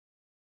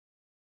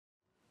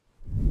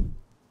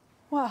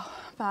Well,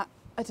 Matt,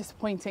 a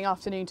disappointing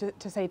afternoon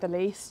to say the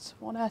least.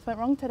 What on earth went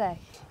wrong today?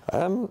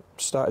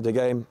 Started the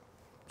game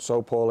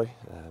so poorly.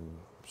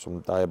 Some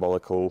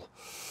diabolical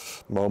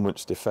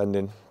moments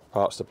defending,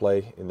 parts to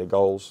play in the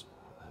goals.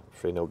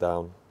 3-0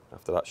 down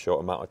after that short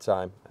amount of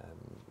time.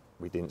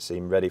 We didn't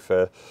seem ready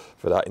for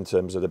that in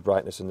terms of the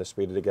brightness and the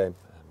speed of the game.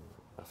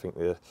 I think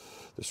the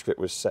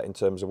script was set in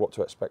terms of what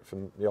to expect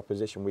from the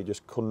opposition. We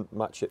just couldn't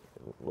match it.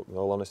 In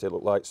all honesty, it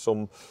looked like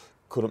some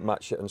couldn't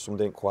match it and some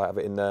didn't quite have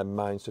it in their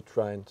minds to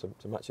try and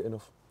to match it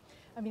enough.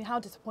 I mean, how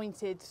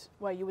disappointed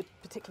were you with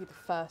particularly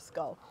the first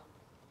goal?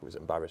 It was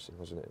embarrassing,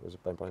 wasn't it? It was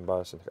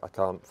embarrassing. I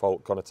can't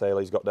fault Connor Taylor.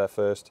 He's got there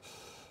first,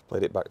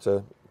 played it back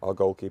to our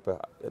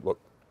goalkeeper. Look,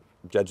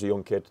 Jed's a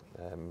young kid.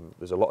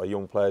 There's a lot of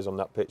young players on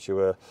that pitch who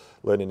are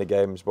learning the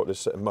games, but there's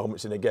certain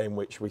moments in the game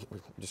which we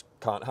just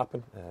can't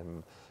happen.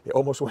 It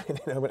almost went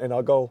in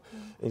our goal.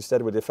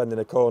 Instead, we're defending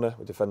a corner,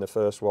 we defend the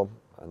first one,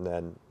 and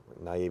then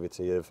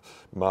naivety of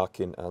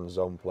marking and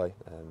zone play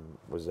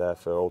was there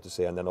for all to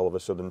see. And then all of a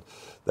sudden,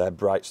 their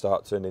bright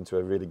start turned into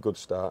a really good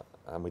start,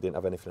 and we didn't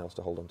have anything else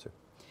to hold on to.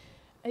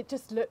 It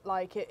just looked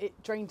like it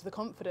drained the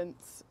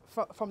confidence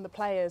from the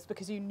players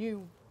because you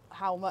knew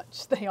how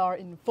much they are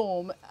in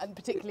form, and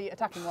particularly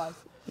attacking wise.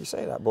 You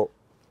say that, but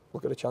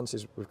look at the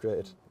chances we've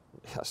created.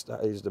 Yes,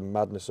 that is the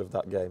madness of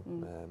that game.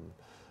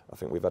 I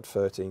think we've had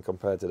 13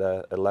 compared to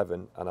their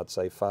 11, and I'd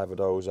say 5 of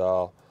those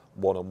are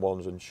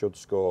one-on-ones and should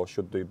score,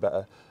 should do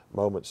better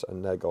moments,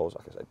 and their goals,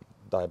 like I said,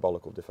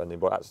 diabolical defending.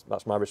 But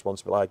that's my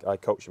responsibility. I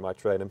coach them, I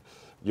train them,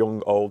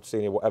 young, old,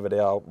 senior, whatever they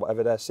are,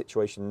 whatever their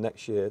situation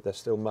next year, they're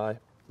still my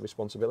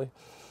responsibility.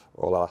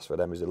 All I ask for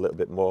them is a little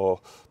bit more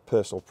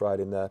personal pride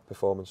in their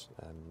performance,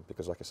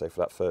 because, like I say, for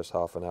that first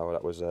half an hour,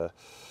 that was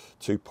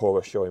too poor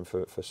a showing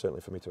for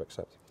certainly for me to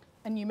accept.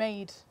 And you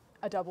made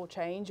a double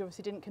change. You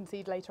obviously didn't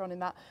concede later on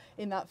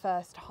in that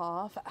first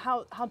half.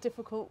 How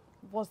difficult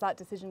was that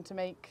decision to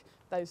make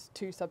those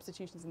 2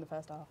 substitutions in the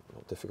first half?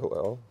 Not difficult at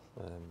all.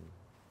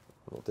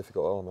 Not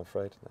difficult at all, I'm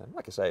afraid.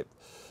 Like I say,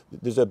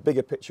 there's a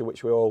bigger picture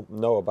which we all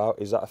know about.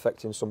 Is that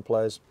affecting some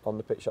players on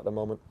the pitch at the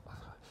moment?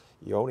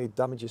 You only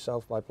damage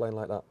yourself by playing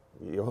like that.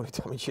 You only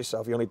damage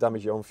yourself, you only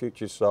damage your own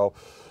future. So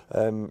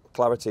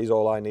clarity is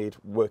all I need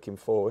working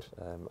forward,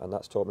 and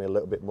that's taught me a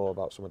little bit more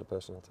about some of the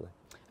personnel today.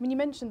 I mean, you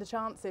mentioned the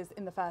chances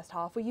in the first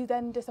half. Were you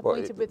then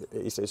disappointed with...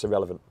 It's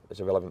irrelevant. It's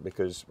irrelevant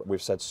because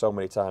we've said so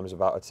many times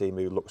about a team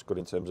who looks good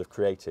in terms of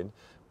creating.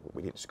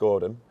 We didn't score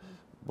them,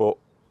 but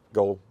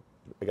goal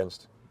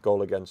against,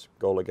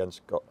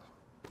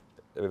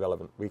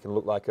 irrelevant. We can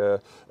look like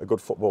a good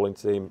footballing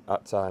team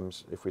at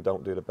times if we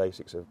don't do the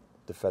basics of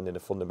defending, the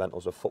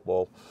fundamentals of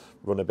football,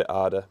 run a bit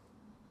harder,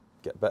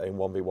 get better in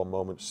 1v1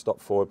 moments, stop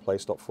forward play,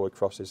 stop forward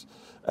crosses,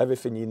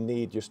 everything you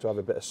need just to have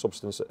a bit of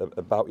substance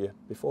about you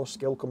before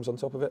skill comes on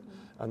top of it.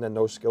 And then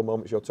those skill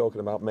moments you're talking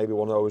about, maybe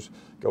one of those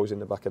goes in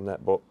the back of the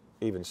net, but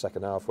even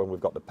second half when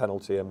we've got the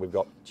penalty and we've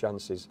got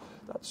chances,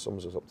 that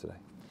sums us up today.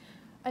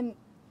 And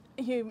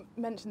you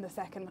mentioned the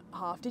second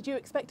half. Did you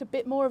expect a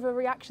bit more of a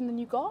reaction than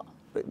you got?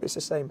 It's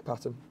the same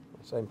pattern.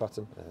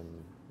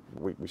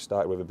 We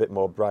started with a bit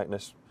more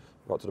brightness,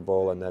 got to the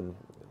ball, and then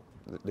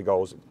the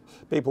goals.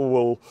 People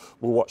will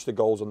watch the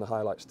goals on the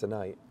highlights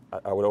tonight.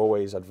 I would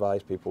always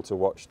advise people to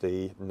watch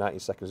the 90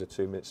 seconds or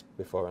 2 minutes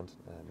beforehand.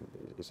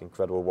 It's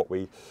incredible what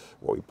we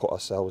put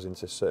ourselves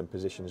into certain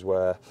positions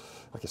where,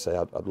 like I say,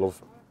 I'd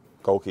love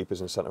goalkeepers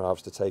and centre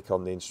halves to take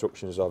on the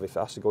instructions of, if it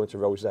has to go into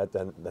row Z,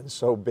 then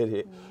so be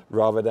it,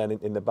 rather than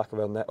in the back of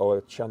our net or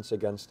a chance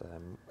against.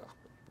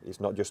 It's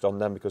not just on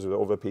them because of the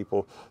other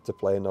people to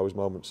play in those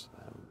moments.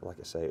 Like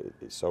I say,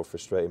 it's so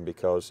frustrating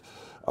because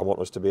I want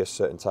us to be a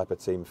certain type of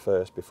team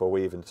first before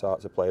we even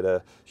start to play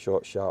the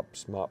short, sharp,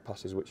 smart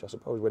passes, which I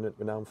suppose we're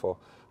renowned for.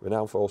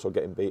 Renowned for also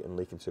getting beat and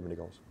leaking too many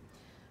goals.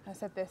 I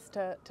said this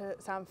to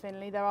Sam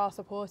Finley. There are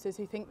supporters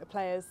who think the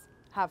players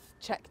have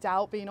checked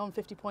out, being on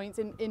 50 points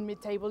in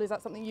mid-table. Is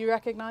that something you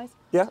recognise?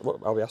 Yeah, well,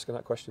 I'll be asking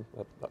that question.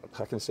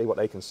 I can see what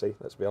they can see,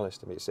 let's be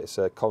honest. I mean, it's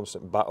a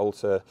constant battle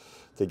to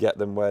get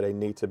them where they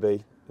need to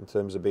be in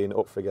terms of being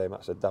up for a game.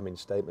 That's a damning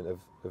statement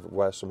of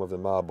where some of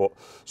them are. But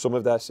some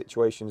of their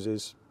situations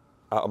is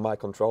out of my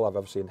control. I've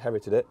obviously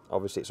inherited it.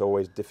 Obviously, it's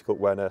always difficult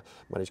when a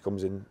manager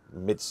comes in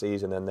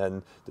mid-season and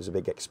then there's a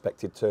big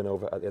expected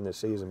turnover at the end of the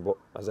season. But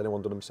has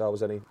anyone done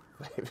themselves any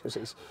favours?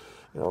 It's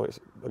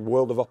a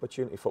world of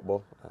opportunity,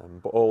 football.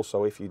 But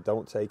also, if you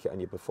don't take it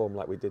and you perform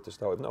like we did to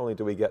start with, not only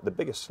do we get the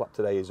biggest slap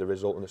today is a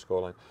result in the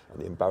scoreline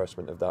and the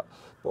embarrassment of that,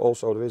 but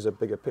also there is a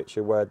bigger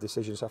picture where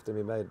decisions have to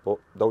be made. But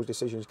those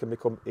decisions can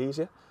become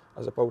easier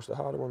as opposed to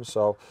harder ones.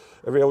 So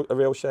a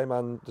real shame,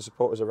 and the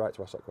supporters are right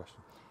to ask that question.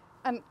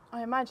 And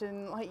I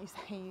imagine, like you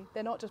say,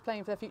 they're not just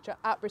playing for their future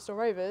at Bristol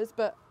Rovers,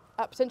 but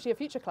at potentially a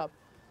future club.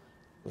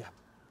 Yeah,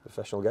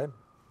 professional game.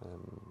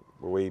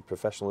 Were we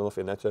professional enough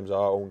in terms of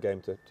our own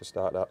game to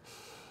start that?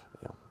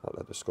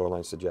 The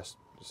scoreline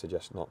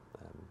suggests not.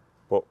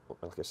 But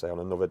like I say, on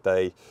another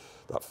day,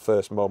 that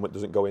first moment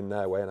doesn't go in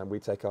their way, and then we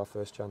take our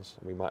first chance.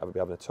 We might be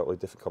having a totally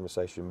different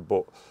conversation,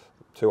 but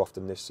too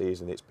often this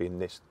season it's been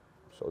this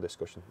sort of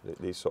discussion.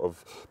 These sort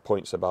of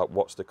points about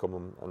what's to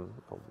come and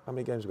how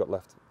many games we've got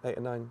left. 8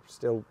 or 9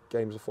 still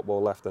games of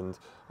football left, and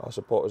our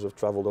supporters have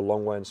travelled a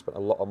long way and spent a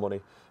lot of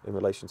money in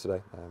relation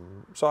today.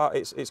 So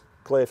it's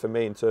clear for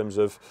me in terms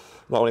of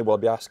not only will I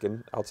be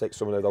asking, I'll take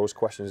some of those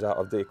questions out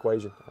of the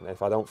equation. And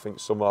if I don't think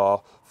some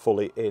are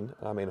fully in,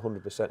 I mean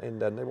 100% in,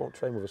 then they won't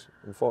train with us.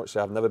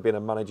 Unfortunately, I've never been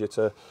a manager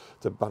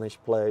to banish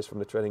players from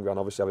the training ground.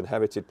 Obviously, I've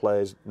inherited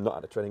players not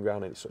at the training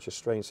ground, and it's such a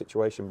strange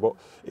situation, but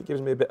it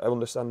gives me a bit of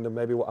understanding of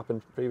maybe what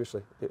happened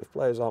previously. If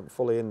players aren't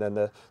fully in, then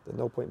there's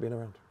no point being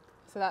around.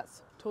 So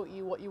that's taught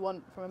you what you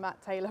want from a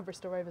Matt Taylor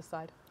Bristol Rovers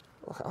side?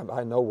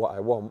 I know what I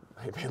want.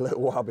 Maybe a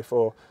little while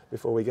before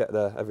we get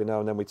there. Every now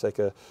and then we take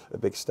a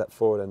big step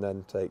forward and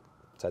then take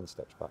 10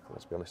 steps back,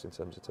 let's be honest, in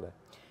terms of today.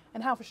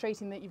 And how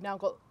frustrating that you've now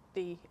got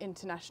the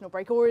international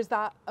break, or is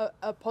that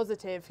a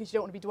positive because you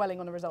don't want to be dwelling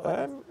on a result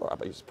like this? Well,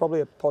 it's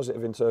probably a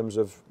positive in terms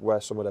of where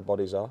some of their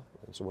bodies are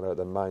and some of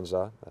their minds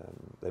are.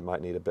 They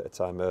might need a bit of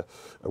time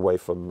away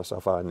from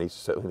myself. I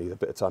certainly need a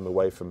bit of time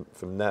away from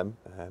them.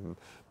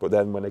 But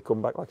then when they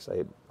come back, like I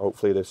say,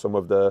 hopefully there's some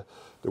of the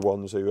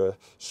ones who are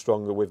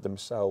stronger with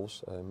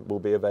themselves will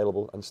be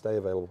available and stay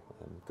available.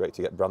 Great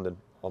to get Brandon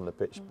on the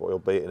pitch, but he'll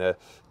be in a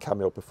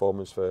cameo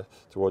performance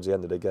towards the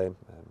end of the game.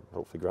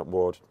 Hopefully Grant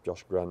Ward,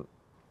 Josh Grant,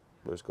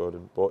 was good,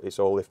 but it's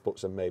all if,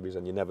 buts and maybes,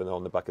 and you never know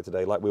on the back of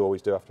today. Like we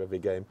always do after every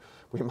game,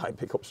 we might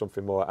pick up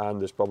something more,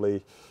 and there's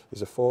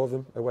 4 of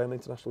them away on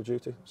international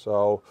duty,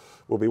 so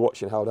we'll be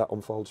watching how that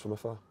unfolds from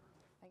afar.